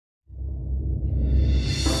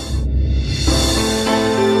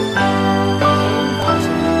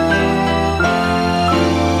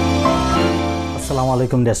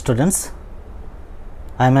Assalamualaikum dear students.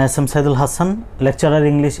 I am S.M. Saidul Hassan, lecturer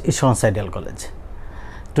English, Ishwan Ideal College.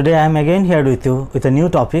 Today I am again here with you with a new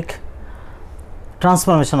topic,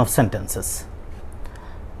 transformation of sentences.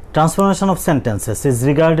 Transformation of sentences is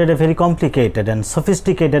regarded a very complicated and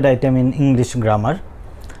sophisticated item in English grammar.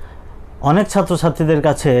 অনেক ছাত্রছাত্রীদের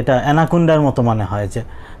কাছে এটা অ্যানাকোন্ডার মতো মনে হয় যে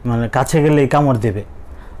মানে কাছে গেলেই কামড় দেবে.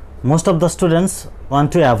 Most of the students want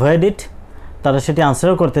to avoid it. তারা সেটি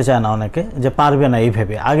আনসারও করতে চায় না অনেকে, যে পারবে না এই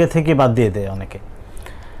ভেবে আগে থেকে বাদ দিয়ে দেয় অনেকে.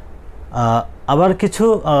 আবার কিছু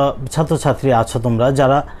ছাত্রছাত্রী আছো তোমরা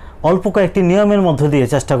যারা অল্প কয়েকটি নিয়মের মধ্য দিয়ে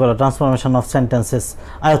চেষ্টা করো ট্রান্সফরমেশন অফ সেন্টেন্সেস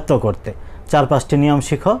আয়ত্ত করতে. 4-5টি নিয়ম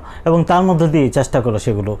শিখো এবং তার মধ্য দিয়ে চেষ্টা করো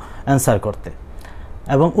সেগুলো অ্যান্সার করতে.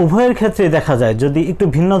 এবং উভয়ের ক্ষেত্রে দেখা যায় যদি একটু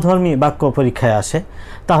ভিন্নধর্মী বাক্য পরীক্ষায় আসে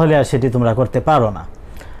তাহলে আর সেটি তোমরা করতে পারো না.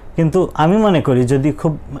 কিন্তু আমি মনে করি যদি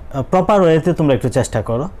খুব প্রপার ওয়েতে তোমরা একটু চেষ্টা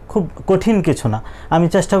করো, খুব কঠিন কিছু না, আমি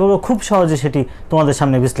চেষ্টা করব খুব সহজে সেটি তোমাদের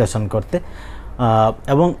সামনে বিশ্লেষণ করতে.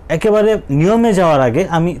 এবং একেবারে নিয়মে যাওয়ার আগে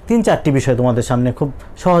আমি 3-4টি বিষয় তোমাদের সামনে খুব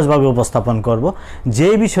সহজভাবে উপস্থাপন করব. যে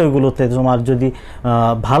বিষয়গুলোতে তোমার যদি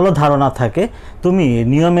ভালো ধারণা থাকে, তুমি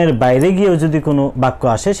নিয়মের বাইরে গিয়েও যদি কোনো বাক্য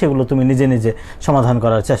আসে সেগুলো তুমি নিজে নিজে সমাধান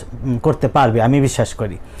করতে পারবে, আমি বিশ্বাস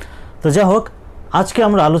করি. তো যাই হোক, আজকে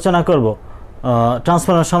আমরা আলোচনা করব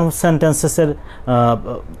ট্রান্সফরমেশন অফ সেন্টেন্সেসের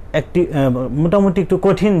একটি মোটামুটি একটু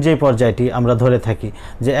কঠিন যে পর্যায়টি আমরা ধরে থাকি,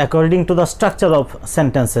 যে according to the structure of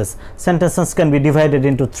sentences can be divided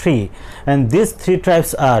into 3, and these 3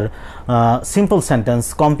 types are simple sentence,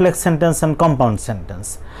 complex sentence and compound sentence.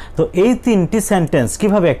 তো এই 3টি সেন্টেন্স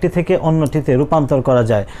কিভাবে একটি থেকে অন্যটিতে রূপান্তর করা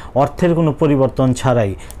যায় অর্থের কোনো পরিবর্তন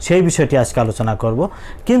ছাড়াই, সেই বিষয়টি আজকে আলোচনা করব.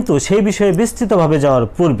 কিন্তু সেই বিষয়ে বিস্তৃতভাবে যাওয়ার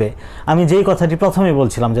পূর্বে আমি যেই কথাটি প্রথমে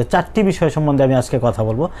বলছিলাম যে 4টি বিষয় সম্বন্ধে আমি আজকে কথা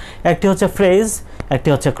বলবো. একটি হচ্ছে ফ্রেজ, একটি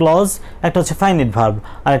হচ্ছে ক্লজ, একটা হচ্ছে ফাইনিট ভার্ব,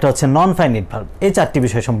 আর একটা হচ্ছে নন ফাইনিট ভার্ব. এই 4টি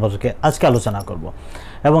বিষয় সম্পর্কে আজকে আলোচনা করব.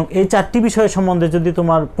 এবং এই 4টি বিষয় সম্বন্ধে যদি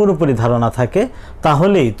তোমার পুরোপুরি ধারণা থাকে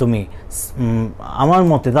তাহলেই তুমি আমার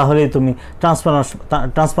মতে তাহলেই তুমি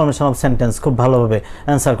ট্রান্সফরমেশন অফ সেন্টেন্স খুব ভালোভাবে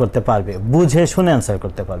অ্যান্সার করতে পারবে, বুঝে শুনে অ্যান্সার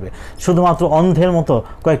করতে পারবে. শুধুমাত্র অন্ধের মতো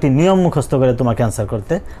কয়েকটি নিয়ম মুখস্থ করে তোমাকে অ্যান্সার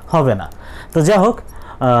করতে হবে না. তো যাই হোক,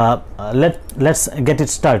 লেটস গেট ইট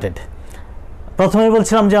স্টার্টেড. প্রথমেই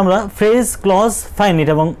বলছিলাম যে আমরা ফ্রেজ, ক্লজ, ফাইনিট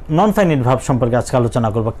এবং নন ফাইনিট ভার্ব সম্পর্কে আজকে আলোচনা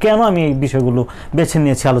করব. কেন আমি এই বিষয়গুলো বেছে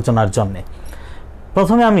নিয়েছি আলোচনার জন্যে,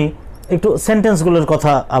 প্রথমে আমি একটু সেন্টেন্সগুলোর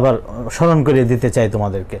কথা আবার স্মরণ করিয়ে দিতে চাই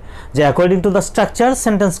তোমাদেরকে, যে according to the structure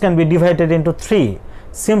sentence can be divided into 3: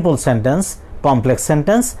 simple sentence, complex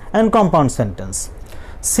sentence and compound sentence.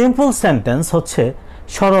 Simple sentence হচ্ছে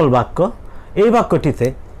সরল বাক্য. এই বাক্যটিতে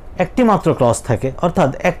একটি মাত্র ক্লজ থাকে, অর্থাৎ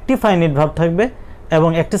একটি ফাইনিট ভার্ব থাকবে এবং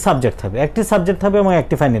একটি সাবজেক্ট থাকবে, একটি সাবজেক্ট থাকবে এবং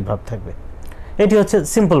একটি ফাইনিট ভার্ব থাকবে. এটি হচ্ছে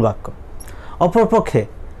সিম্পল বাক্য. অপরপক্ষে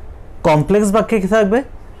কমপ্লেক্স বাক্যে কী থাকবে?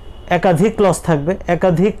 একাধিক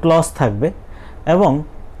ক্লজ থাকবে এবং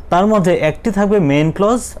তার মধ্যে একটি থাকবে মেইন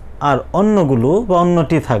ক্লজ আর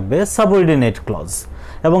অন্যটি থাকবে সাবঅর্ডিনেট ক্লজ.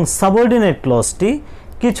 এবং সাবঅর্ডিনেট ক্লজটি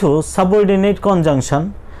কিছু সাবঅর্ডিনেট কনজাংশন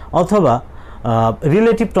অথবা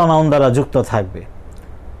রিলেটিভ প্রনাউন দ্বারা যুক্ত থাকবে.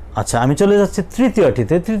 আচ্ছা, আমি চলে যাচ্ছি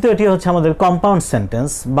তৃতীয়টিতে. তৃতীয়টি হচ্ছে আমাদের কম্পাউন্ড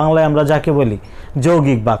সেন্টেন্স, বাংলায় আমরা যাকে বলি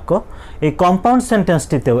যৌগিক বাক্য. এই কম্পাউন্ড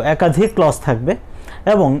সেন্টেন্সটিতেও একাধিক ক্লজ থাকবে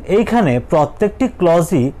এবং এইখানে প্রত্যেকটি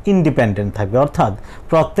ক্লজই ইন্ডিপেন্ডেন্ট থাকবে, অর্থাৎ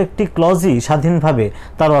প্রত্যেকটি ক্লজই স্বাধীনভাবে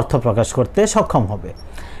তার অর্থ প্রকাশ করতে সক্ষম হবে.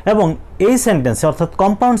 এবং এই সেন্টেন্সে অর্থাৎ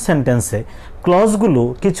কম্পাউন্ড সেন্টেন্সে ক্লজগুলো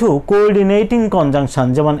কিছু কোঅর্ডিনেটিং কনজাংশন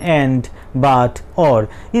যেমন অ্যান্ড, বাট, অর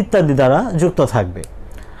ইত্যাদি দ্বারা যুক্ত থাকবে.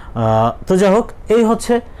 তো যাই হোক, এই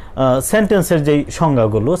হচ্ছে সেন্টেন্সের যেই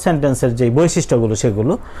সংজ্ঞাগুলো, সেন্টেন্সের যেই বৈশিষ্ট্যগুলো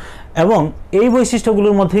সেগুলো. এবং এই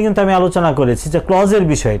বৈশিষ্ট্যগুলোর মধ্যে কিন্তু আমি আলোচনা করেছি যে ক্লজের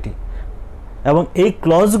বিষয়টি, এবং এই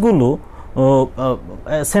ক্লজগুলো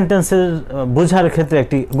সেন্টেন্সের বোঝার ক্ষেত্রে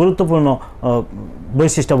একটি গুরুত্বপূর্ণ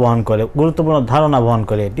বৈশিষ্ট্য বহন করে, গুরুত্বপূর্ণ ধারণা বহন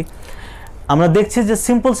করে. এটি আমরা দেখছি যে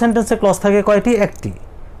সিম্পল সেন্টেন্সে ক্লজ থাকে কয়টি? একটি.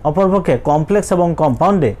 অপরপক্ষে কমপ্লেক্স এবং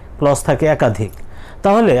কম্পাউন্ডে ক্লজ থাকে একাধিক.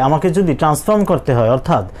 তাহলে আমাকে যদি ট্রান্সফর্ম করতে হয়,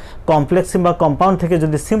 অর্থাৎ কমপ্লেক্স কিংবা কম্পাউন্ড থেকে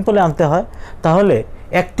যদি সিম্পলে আনতে হয়, তাহলে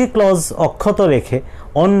একটি ক্লজ অক্ষত রেখে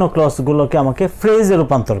অন্য ক্লজগুলোকে আমাকে ফ্রেজে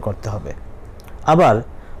রূপান্তর করতে হবে. আবার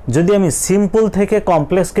যদি আমি সিম্পল থেকে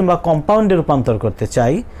কমপ্লেক্স কিংবা কম্পাউন্ডে রূপান্তর করতে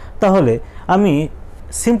চাই, তাহলে আমি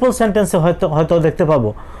সিম্পল সেন্টেন্সে হয়তো দেখতে পাবো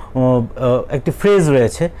একটি ফ্রেজ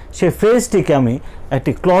রয়েছে, সেই ফ্রেজটিকে আমি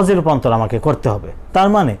একটি ক্লজে রূপান্তর আমাকে করতে হবে. তার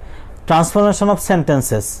মানে transformation of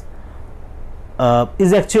sentences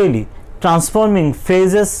is actually transforming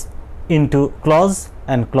phrases into clause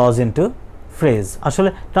and clause into phrase. আসলে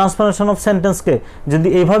ট্রান্সফরমেশন অফ সেন্টেন্সকে যদি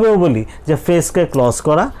এইভাবেও বলি যে ফ্রেজকে ক্লজ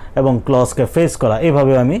করা এবং ক্লজকে ফ্রেজ করা,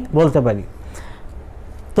 এইভাবেও আমি বলতে পারি.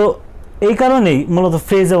 তো এই কারণেই মূলত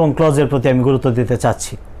ফ্রেজ এবং ক্লজের প্রতি আমি গুরুত্ব দিতে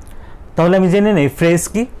চাচ্ছি। তাহলে আমি জেনে নেই ফ্রেজ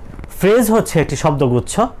কি। ফ্রেজ হচ্ছে একটি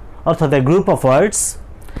শব্দগুচ্ছ, অর্থাৎ এ গ্রুপ অফ ওয়ার্ডস,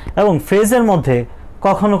 এবং ফ্রেজের মধ্যে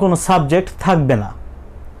কখনো কোনো সাবজেক্ট থাকবে না,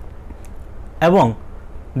 এবং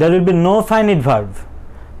there will be no finite verb,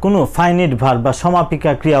 কোনো ফাইনিট ভার্ব বা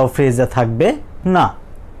সমাপিকা ক্রিয়াও ফ্রেজে থাকবে না।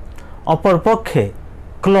 অপরপক্ষে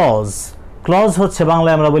ক্লজ, ক্লজ হচ্ছে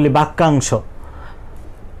বাংলায় আমরা বলি বাক্যাংশ।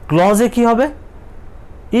 ক্লজে কি হবে?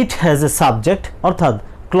 ইট হ্যাজ এ সাবজেক্ট, অর্থাৎ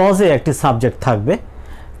ক্লজে একটি সাবজেক্ট থাকবে।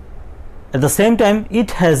 At the same time it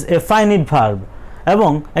has a finite verb,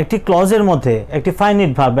 এবং একটি ক্লজের মধ্যে একটি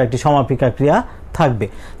ফাইনিট ভার্ব বা একটি সমাপিকা ক্রিয়া থাকবে।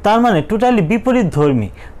 তার মানে টোটালি বিপরীত ধর্মী।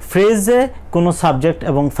 ফ্রেজে কোনো সাবজেক্ট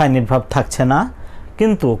এবং ফাইনিট ভার্ব থাকছে না,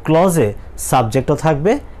 কিন্তু ক্লজে সাবজেক্টও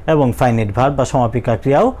থাকবে এবং ফাইনিট ভার্ব বা সমাপিকা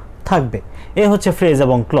ক্রিয়াও থাকবে। এ হচ্ছে ফ্রেজ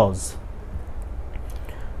এবং ক্লজ।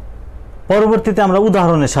 পরবর্তীতে আমরা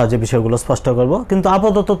উদাহরণের সাহায্যে বিষয়গুলো স্পষ্ট করব, কিন্তু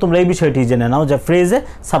আপাতত তোমরা এই বিষয়টি জেনে নাও যে ফ্রেজে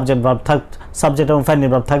সাবজেক্ট এবং ফাইনিট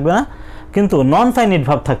ভার্ব থাকবে না, কিন্তু নন ফাইনিট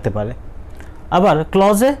ভার্ব থাকতে পারে। আবার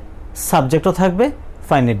ক্লজে সাবজেক্টও থাকবে,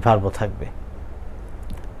 ফাইনিট ভার্বও থাকবে।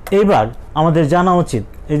 এইবার আমাদের জানা উচিত,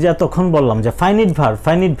 এই যে এতক্ষণ বললাম যে ফাইনিট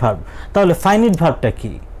ভার্ব, তাহলে ফাইনিট ভার্বটা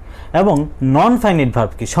কি এবং নন ফাইনিট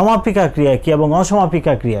ভার্ব কি, সমাপিকা ক্রিয়া কি এবং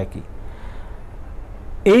অসমাপিকা ক্রিয়া কি।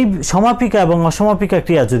 এই সমাপিকা এবং অসমাপিকা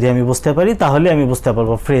ক্রিয়া যদি আমি বুঝতে পারি, তাহলে আমি বুঝতে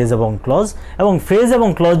পারবো ফ্রেজ এবং ক্লজ, এবং ফ্রেজ এবং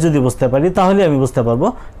ক্লজ যদি বুঝতে পারি, তাহলে আমি বুঝতে পারবো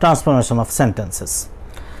ট্রান্সফরমেশন অফ সেন্টেন্সেস।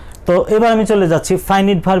 তো এবার আমি চলে যাচ্ছি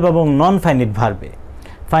ফাইনিট ভার্ব এবং নন ফাইনিট ভার্বে।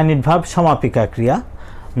 ফাইনিট ভার্ব সমাপিকা ক্রিয়া,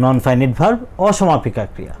 নন ফাইনিট ভার্ব অসমাপিকা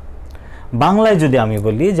ক্রিয়া। বাংলায় যদি আমি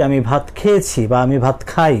বলি যে আমি ভাত খেয়েছি বা আমি ভাত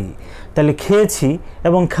খাই, তাহলে খেয়েছি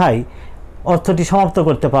এবং খাই অর্থটি সমাপ্ত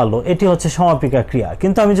করতে পারলো, এটি হচ্ছে সমাপিকা ক্রিয়া।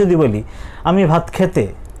 কিন্তু আমি যদি বলি আমি ভাত খেতে,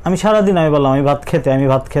 আমি সারাদিন আমি বললাম আমি ভাত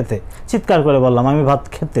খেতে, চিৎকার করে বললাম আমি ভাত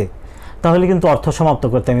খেতে, তাহলে কিন্তু অর্থ সমাপ্ত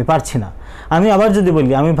করতে আমি পারছি না। আমি আবার যদি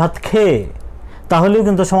বলি আমি ভাত খেয়ে, তাহলেও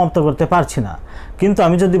কিন্তু সমাপ্ত করতে পারছি না। কিন্তু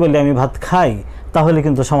আমি যদি বলি আমি ভাত খাই, তাহলে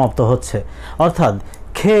কিন্তু সমাপ্ত হচ্ছে। অর্থাৎ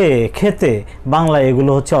খেয়ে, খেতে, বাংলায়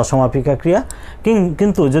এগুলো হচ্ছে অসমাপিকা ক্রিয়া,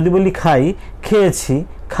 কিন্তু যদি বলি খাই, খেয়েছি,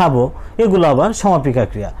 খাবো, এগুলো আবার সমাপিকা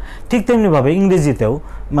ক্রিয়া। ঠিক তেমনিভাবে ইংরেজিতেও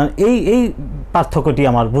মানে এই পার্থক্যটি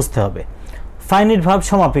আমার বুঝতে হবে। ফাইনিট ভার্ব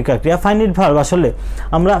সমাপিকা ক্রিয়া। ফাইনিট ভার্ব আসলে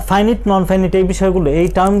আমরা ফাইনিট নন ফাইনিট এই বিষয়গুলো, এই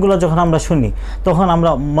টার্মগুলো যখন আমরা শুনি, তখন আমরা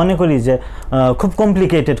মনে করি যে খুব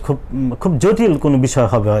কমপ্লিকেটেড, খুব জটিল কোনো বিষয়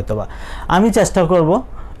হবে হয়তোবা। আমি চেষ্টা করব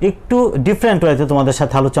একটু ডিফারেন্ট ওয়েতে তোমাদের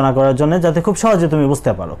সাথে আলোচনা করার জন্য, যাতে খুব সহজে তুমি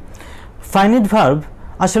বুঝতে পারো ফাইনিট ভার্ব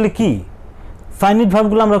আসলে কি, ফাইনিট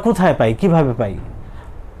ভার্বগুলো আমরা কোথায় পাই, কিভাবে পাই।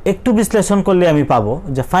 একটু বিশ্লেষণ করলে আমি পাবো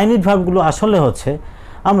যে ফাইনিট ভার্বগুলো আসলে হচ্ছে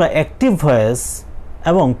আমরা অ্যাক্টিভ ভয়েস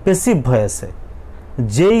এবং প্যাসিভ ভয়েসে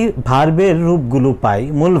যেই ভার্বের রূপগুলো পাই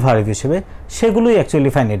মূল ভার্ব হিসেবে, সেগুলোই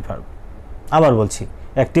অ্যাকচুয়ালি ফাইনিট ভার্ব। আবার বলছি,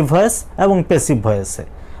 অ্যাক্টিভ ভয়েস এবং প্যাসিভ ভয়েসে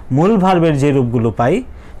মূল ভার্বের যে রূপগুলো পাই,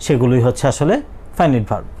 সেগুলোই হচ্ছে আসলে ফাইনিট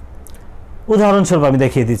ভার্ব। উদাহরণস্বরূপ আমি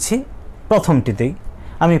দেখিয়ে দিচ্ছি। প্রথমটিতেই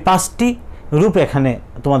আমি 5টি রূপ এখানে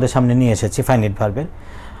তোমাদের সামনে নিয়ে এসেছি ফাইনিট ভার্বের।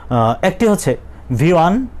 একটি হচ্ছে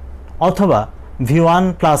V1 অথবা V1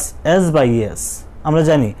 plus S by S. আমরা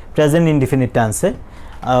জানি প্রেজেন্ট ইনডিফিনিট টেন্সে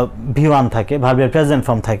V1 থাকে, ভার্বের প্রেজেন্ট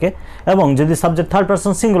ফর্ম থাকে, এবং যদি subject third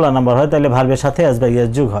person singular number হয়, তাহলে ভার্বের সাথে এস বাই এস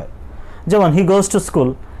যোগ হয়। যেমন হি গোজ টু স্কুল,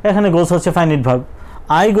 এখানে গোজ হচ্ছে finite verb.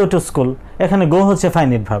 I go to school, এখানে গো হচ্ছে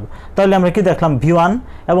ফাইনিট ভার্ব। তাহলে আমরা কি দেখলাম, V1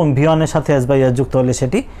 এবং V1 এর সাথে এস বাই এস যুক্ত হলে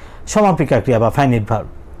সেটি সমাপিকা ক্রিয়া বা ফাইনিট ভার্ব।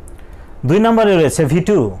 2 নম্বরে রয়েছে V2,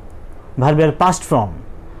 ভার্বের past form.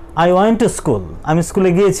 I went to school, আমি স্কুলে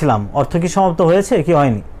গিয়েছিলাম, অর্থ কি সমাপ্ত হয়েছে কি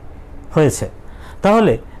হয়নি? হয়েছে।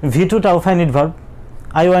 তাহলে V2টাও finite verb.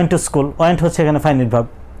 I went to school, went হচ্ছে এখানে ফাইনিট ভার্ব।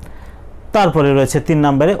 তারপরে রয়েছে 3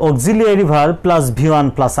 নম্বরে auxiliary verb plus V1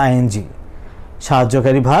 plus ING,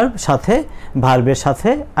 সাহায্যকারী ভার্ব সাথে ভার্বের সাথে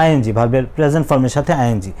আইএনজি, ভার্বের প্রেজেন্ট ফর্মের সাথে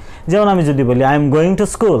আইএনজি। যেমন আমি যদি বলি I am going to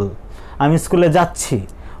school, আমি স্কুলে যাচ্ছি,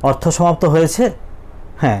 অর্থ সমাপ্ত হয়েছে?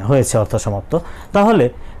 হ্যাঁ, হয়েছে, অর্থ সমাপ্ত। তাহলে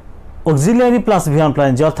auxiliary plus V1 plus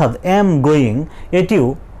ING অর্থাৎ এম গোয়িং, এটিও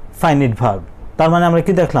ফাইনিট ভার্ব। তার মানে আমরা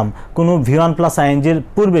কি দেখলাম, কোনো V1 প্লাস আইএনজির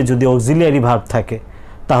পূর্বে যদি অক্সিলিয়ারি ভার্ব থাকে,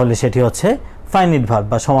 তাহলে সেটি হচ্ছে ফাইনিট ভার্ব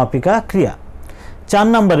বা সমাপিকা ক্রিয়া। 4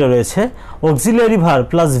 নম্বরে রয়েছে অক্সিলিয়ারি ভার্ব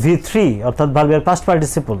প্লাস V3 অর্থাৎ ভার্বের পাস্ট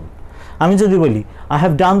পার্টিসিপল। আমি যদি বলি I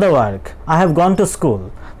have done the work, I have gone to school,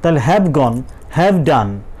 তাহলে হ্যাভ গন, হ্যাভ ডান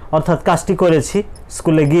অর্থাৎ কাজটি করেছি,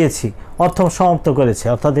 স্কুলে গিয়েছি, অর্থ সমাপ্ত করেছে,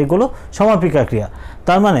 অর্থাৎ এগুলো সমাপিকা ক্রিয়া।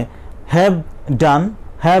 তার মানে হ্যাভ ডান,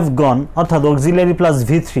 হ্যাভ গন অর্থাৎ অক্সিলিয়ারি প্লাস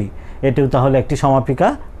V3, এটিও তাহলে একটি সমাপিকা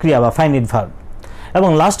ক্রিয়া বা ফাইনিট ভার্ব। এবং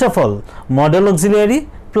last of all model auxiliary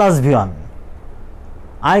plus V1,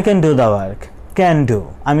 I can do the work, can do,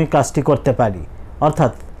 আমি কাজটি করতে পারি,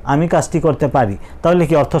 অর্থাৎ আমি কাজটি করতে পারি, তাহলে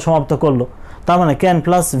কি অর্থ সমাপ্ত করলো। তার মানে ক্যান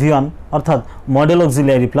প্লাস V1 অর্থাৎ মডেল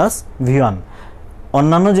অক্সিলিয়ারি প্লাস V1।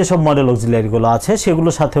 অন্যান্য যেসব মডেল অক্সিলিয়ারিগুলো আছে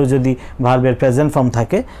সেগুলোর সাথেও যদি ভার্বের প্রেজেন্ট ফর্ম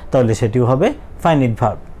থাকে তাহলে সেটিও হবে ফাইনাইট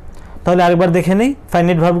ভার্ব। তাহলে আরেকবার দেখে নেই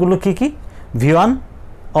finite ভার্বগুলো key key. V1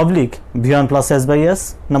 oblique V1 plus S by S।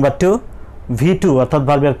 Number 2 V2 অর্থাৎ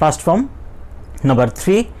ভার্বের past form. Number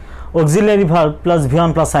 3 auxiliary verb plus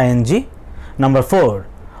V1 plus ING। Number 4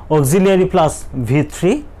 auxiliary plus V3।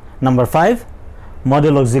 Number 5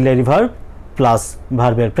 model auxiliary verb plus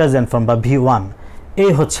ভার্বের present form বা V1।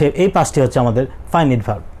 এই পাঁচটি হচ্ছে আমাদের finite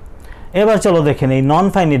verb. এবার চলো দেখেন এই নন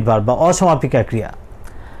ফাইনাইট ভার্ব বা অসমাপিকা ক্রিয়া।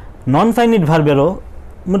 নন ফাইনাইট ভার্বেরও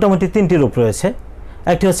মোটামুটি তিনটি রূপ রয়েছে।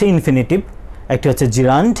 একটি হচ্ছে ইনফিনিটিভ, একটি হচ্ছে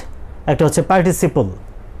জিরান্ড, একটা হচ্ছে পার্টিসিপল।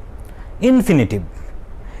 ইনফিনিটিভ,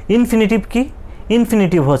 ইনফিনিটিভ কি?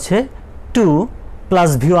 ইনফিনিটিভ হচ্ছে two plus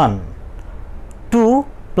V1, two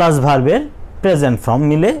plus ভার্বের প্রেজেন্ট ফর্ম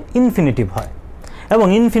মিলে ইনফিনিটিভ হয়। এবং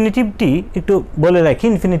ইনফিনিটিভটি একটু বলে রাখি,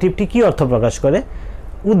 ইনফিনিটিভটি কী অর্থ প্রকাশ করে?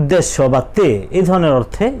 উদ্দেশ্য বা তে, এই ধরনের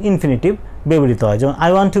অর্থে ইনফিনিটিভ ব্যবহৃত হয়। যেমন আই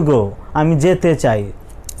ওয়ান্ট টু গো, আমি যেতে চাই,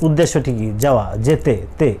 উদ্দেশ্যটি কি? যাওয়া, যেতে,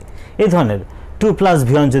 তে, এই ধরনের। টু প্লাস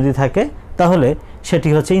V1 যদি থাকে তাহলে সেটি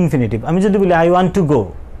হচ্ছে ইনফিনিটিভ। আমি যদি বলি আই ওয়ান্ট টু গো,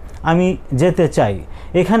 আমি যেতে চাই,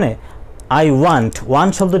 এখানে আই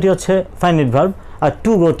ওয়ান্ট শব্দটি হচ্ছে ফাইনাইট ভার্ব আর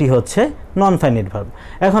টু গোটি হচ্ছে নন ফাইনাইট ভার্ব।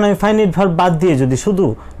 এখন আমি ফাইনাইট ভার্ব বাদ দিয়ে যদি শুধু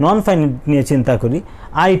নন ফাইনাইট নিয়ে চিন্তা করি,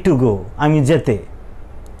 আই টু গো, আমি যেতে,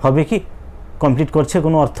 হবে কি? কমপ্লিট করছে,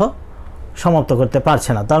 কোনো অর্থ সমাপ্ত করতে পারছে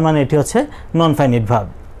না, তার মানে এটি হচ্ছে নন ফাইনাইট ভার্ব।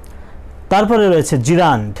 তারপরে রয়েছে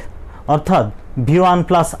জিরান্ড অর্থাৎ V1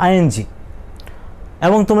 প্লাস ING।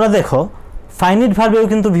 এবং তোমরা দেখো ফাইনাইট ভার্বেও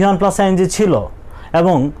কিন্তু V1 প্লাস ING ছিল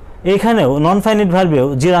এবং এখানেও নন ফাইনাইট ভার্বেও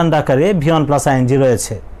জিরান্ড আকারে V1 প্লাস ING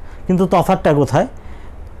রয়েছে। কিন্তু তফাৎটা কোথায়?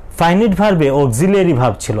 ফাইনাইট ভার্বে অক্সিলিয়ারি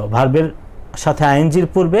ভার্ব ছিল, ভার্বের সাথে INGর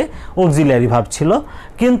পূর্বে অক্সিলিয়ারি ভার্ব ছিল,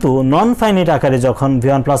 কিন্তু নন ফাইনাইট আকারে যখন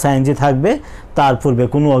V1 প্লাস ING থাকবে তার পূর্বে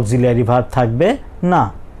কোনো অক্সিলিয়ারি ভার্ব থাকবে না।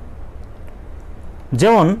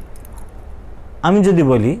 যেমন আমি যদি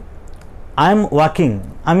বলি আই এম ওয়াকিং,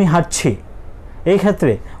 আমি হাঁটছি, এই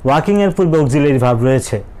ক্ষেত্রে ওয়াকিংয়ের পূর্বে অক্সিলিয়ারি ভার্ব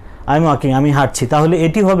রয়েছে, আই এম ওয়াকিং, আমি হাঁটছি, তাহলে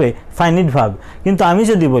এটি হবে ফাইনাইট ভার্ব। কিন্তু আমি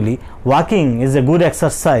যদি বলি walking is a good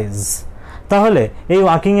exercise, তাহলে এই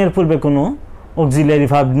ওয়াকিংয়ের পূর্বে কোনো অক্সিলিয়ারি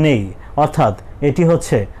ভার্ব নেই, অর্থাৎ এটি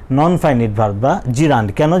হচ্ছে নন ফাইনাইট ভার্ব বা জিরান্ড।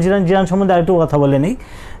 কেন জিরান্ড? জিরান্ড সম্বন্ধে আরেকটু কথা বলে নেই।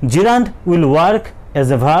 জিরান্ড will work as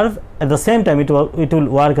a verb, at the same time it will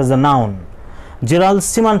work as a noun. জিরান্ড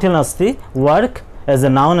সিমান্টেনিয়াসলি work as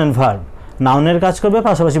a noun and verb, নাউনের কাজ করবে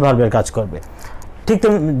পাশাপাশি ভার্বের কাজ করবে। ঠিক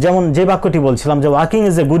যেমন যে বাক্যটি বলছিলাম যে walking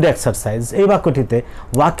is a good exercise, এই বাক্যটিতে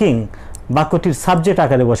ওয়াকিং বাক্যটির সাবজেক্ট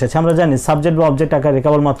আকারে বসেছে। আমরা জানি সাবজেক্ট বা অবজেক্ট আকারে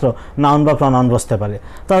কেবলমাত্র নাউন বা প্রনাউন বসতে পারে,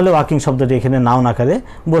 তাহলে ওয়াকিং শব্দটি এখানে নাউন আকারে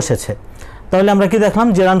বসেছে। তাহলে আমরা কি দেখলাম?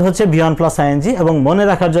 জেরান্ড হচ্ছে V1 প্লাস ING, এবং মনে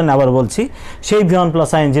রাখার জন্য আবার বলছি সেই V1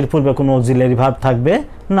 প্লাস INGর পূর্বে কোনো অক্সিলিয়ারি ভার্ব থাকবে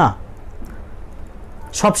না।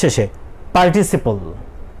 সবশেষে পার্টিসিপল।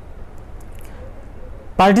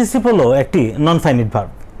 পার্টিসিপলও একটি নন ফাইনাইট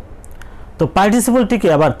ভার্ব। তো পার্টিসিপলটিকে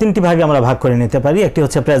আবার তিনটি ভাগে আমরা ভাগ করে নিতে পারি। একটি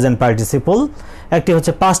হচ্ছে প্রেজেন্ট পার্টিসিপল, একটি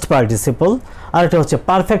হচ্ছে পাস্ট পার্টিসিপল, আর একটা হচ্ছে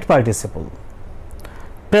পারফেক্ট পার্টিসিপল।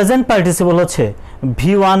 প্রেজেন্ট পার্টিসিপল হচ্ছে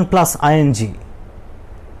V1 প্লাস ING।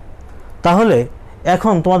 তাহলে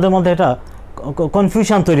এখন তোমাদের মধ্যে এটা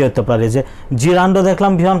কনফিউশন তৈরি হতে পারে যে জিরান্ডও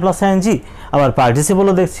দেখলাম V1 প্লাস ING, আবার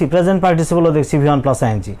পার্টিসিপলও দেখছি, প্রেজেন্ট পার্টিসিপলও দেখছি V1 plus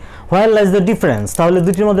ING। Where lies the difference? তাহলে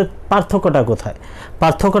দুটির মধ্যে পার্থক্যটা কোথায়?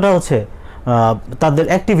 পার্থক্যটা হচ্ছে তাদের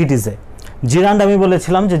অ্যাক্টিভিটিসে। জিরান্ড আমি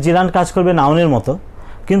বলেছিলাম যে জিরান্ড কাজ করবে নাউনের মতো,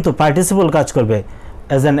 কিন্তু পার্টিসিপল কাজ করবে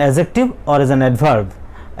as an adjective or as an adverb.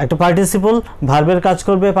 একটা পার্টিসিপল ভার্বের কাজ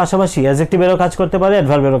করবে, পাশাপাশি অ্যাডজেক্টিভেরও কাজ করতে পারে,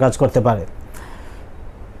 অ্যাডভার্বেরও কাজ করতে পারে।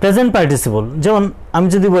 প্রেজেন্ট পার্টিসিপল, যেমন আমি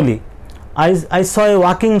যদি বলি I saw A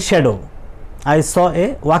walking shadow, I saw A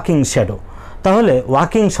walking shadow, তাহলে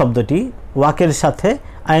ওয়াকিং শব্দটি ওয়াকের সাথে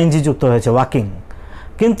ING যুক্ত হয়েছে, ওয়াকিং।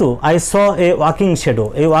 কিন্তু I saw A walking shadow,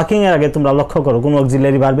 এই ওয়াকিংয়ের আগে তোমরা লক্ষ্য করো কোনো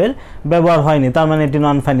অক্সিলিয়ারি ভার্বের ব্যবহার হয়নি, তার মানে এটি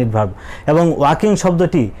নন ফাইনাইট ভার্ব। এবং ওয়াকিং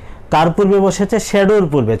শব্দটি কার পূর্বে বসেছে? শ্যাডোর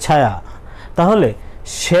পূর্বে, ছায়া। তাহলে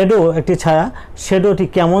শ্যাডো একটি ছায়া, শ্যাডোটি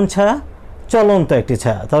কেমন ছায়া? চলন্ত একটি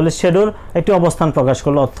ছায়া। তাহলে শ্যাডোর একটি অবস্থান প্রকাশ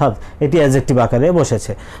করলো, অর্থাৎ এটি অ্যাডজেক্টিভ আকারে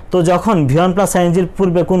বসেছে। তো যখন V1 প্লাস INGর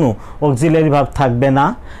পূর্বে কোনো অক্সিলিয়ারি ভার্ব থাকবে না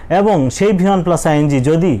এবং সেই V1 প্লাস ING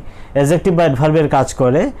যদি অ্যাডজেক্টিভ বা অ্যাডভার্বের কাজ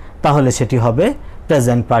করে তাহলে সেটি হবে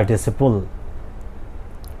প্রেজেন্ট পার্টিসিপল।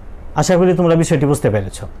 আশা করি তোমরা বিষয়টি বুঝতে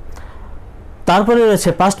পেরেছ। তারপরে রয়েছে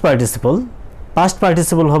পাস্ট পার্টিসিপল। পাস্ট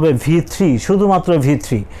পার্টিসিপল হবে V3, শুধুমাত্র V3।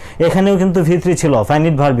 এখানেও কিন্তু V3 ছিল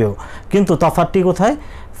ফাইনাইট ভার্বেও, কিন্তু তফাৎটি কোথায়?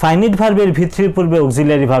 ফাইনাইট ভার্বের V3 পূর্বে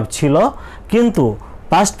অক্সিলিয়ারি ভার্ব ছিল, কিন্তু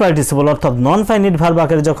পাস্ট পার্টিসিপল অর্থাৎ নন ফাইনাইট ভার্ব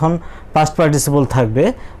আকারে যখন পাস্ট পার্টিসিপল থাকবে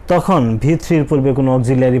তখন V3 এর পূর্বে কোনো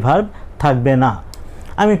অক্সিলিয়ারি ভার্ব থাকবে না।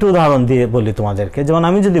 আমি একটু উদাহরণ দিয়ে বলি তোমাদেরকে, যেমন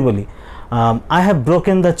আমি যদি বলি I have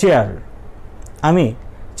broken the chair, আমি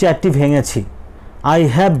চেয়ারটি ভেঙেছি। I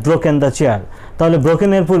have broken the chair, তাহলে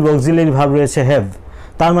ব্রোকেনের পূর্বে অক্সিলিয়ারি ভার্ব রয়েছে হ্যাভ,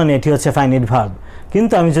 তার মানে এটি হচ্ছে ফাইনাইট ভার্ব।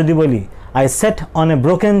 কিন্তু আমি যদি বলি I set on a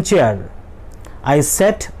broken chair, I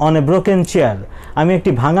set on a broken chair, আমি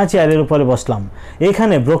একটি ভাঙা চেয়ারের উপরে বসলাম,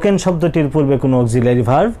 এখানে ব্রোকেন শব্দটির পূর্বে কোনো অক্সিলিয়ারি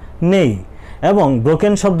ভার্ব নেই এবং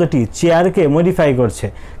ব্রোকেন শব্দটি চেয়ারকে মডিফাই করছে।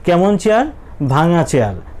 কেমন চেয়ার? ভাঙা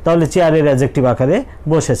চেয়ার, তাহলে চেয়ারের অ্যাডজেক্টিভ আকারে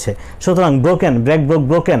বসেছে। সুতরাং broken, break, broke,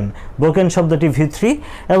 broken, broken শব্দটি V3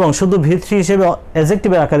 এবং শুধু V3 হিসেবে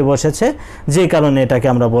অ্যাডজেক্টিভের আকারে বসেছে, যেই কারণে এটাকে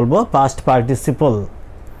আমরা বলবো পাস্ট পার্টিসিপল।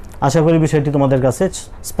 আশা করি বিষয়টি তোমাদের কাছে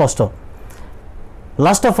স্পষ্ট।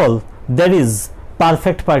 Last of all there is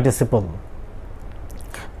perfect participle.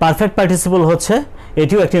 Perfect participle হচ্ছে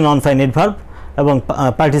এটিও একটি নন ফাইনাইট ভার্ব এবং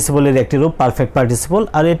পার্টিসিপলের একটি রূপ পারফেক্ট পার্টিসিপল,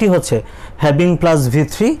 আর এটি হচ্ছে হ্যাভিং প্লাস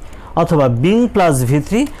V3 অথবা বিং প্লাস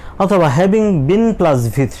V3 অথবা having been plus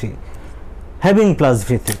V3। Having plus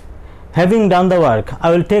V3, having done the work I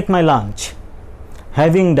will take my lunch,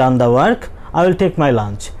 having done the work I will take my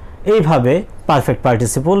lunch, এইভাবে perfect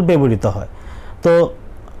participle ব্যবহৃত হয়। তো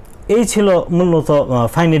এই ছিল মূলত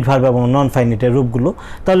finite verb এবং নন ফাইনাইটের রূপগুলো।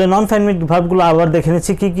 তাহলে নন ফাইনাইট ভার্বগুলো আবার দেখে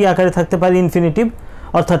নিচ্ছি কী কী আকারে থাকতে পারে। ইনফিনিটিভ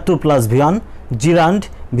অর্থাৎ two plus V1, জিরান্ড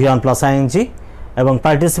V1 plus ING, এবং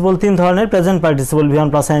পার্টিসিপল তিন ধরনের, present participle V1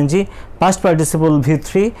 plus ING, past participle V3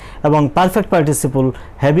 এবং perfect participle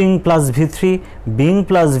having plus V3, being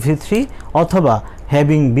plus V3 অথবা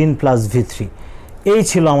হ্যাভিং বিন প্লাস V3। এই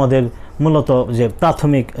ছিল আমাদের মূলত যে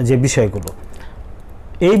প্রাথমিক যে বিষয়গুলো।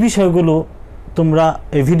 এই বিষয়গুলো তোমরা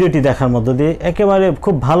এই ভিডিওটি দেখার মধ্য দিয়ে একেবারে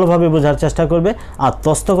খুব ভালোভাবে বোঝার চেষ্টা করবে,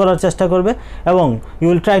 আত্মস্থ করার চেষ্টা করবে এবং you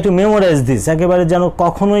will try to memorise this, একেবারে যেন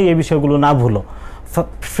কখনোই এই বিষয়গুলো না ভুলো।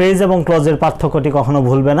 ফ্রেজ এবং ক্লজের পার্থক্যটি কখনো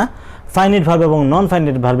ভুলবে না, ফাইনাইট ভার্ব এবং নন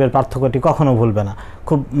ফাইনাইট ভার্বের পার্থক্যটি কখনো ভুলবে না।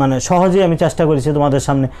 খুব সহজেই আমি চেষ্টা করেছি তোমাদের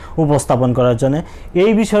সামনে উপস্থাপন করার জন্য।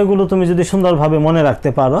 এই বিষয়গুলো তুমি যদি সুন্দরভাবে মনে রাখতে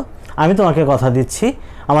পারো, আমি তোমাকে কথা দিচ্ছি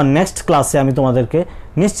আমার নেক্সট ক্লাসে আমি তোমাদেরকে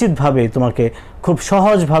নিশ্চিতভাবে খুব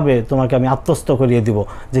সহজভাবে আমি আত্মস্থ করিয়ে দিব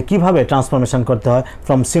যে কিভাবে ট্রান্সফরমেশন করতে হয়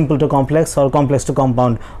from simple to complex or complex two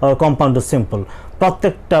compound or compound two simple.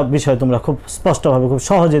 প্রত্যেকটা বিষয় তোমরা খুব স্পষ্টভাবে খুব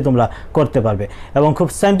সহজেই তোমরা করতে পারবে এবং খুব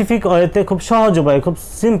সায়েন্টিফিক ওয়েতে খুব সহজ উপায়ে খুব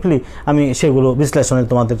সিম্পলি আমি সেগুলো বিশ্লেষণে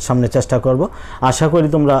তোমাদের সামনে চেষ্টা করব। আশা করি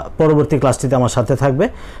তোমরা পরবর্তী ক্লাসটিতে আমার সাথে থাকবে।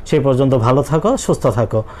 সেই পর্যন্ত ভালো থাকো, সুস্থ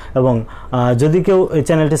থাকো এবং যদি কেউ এই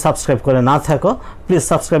চ্যানেলটি সাবস্ক্রাইব করে না থাকো, please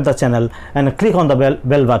subscribe the channel and click on the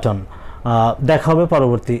bell button. দেখা হবে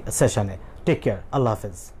পরবর্তী সেশনে। টেক কেয়ার, আল্লাহ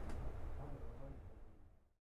হাফেজ।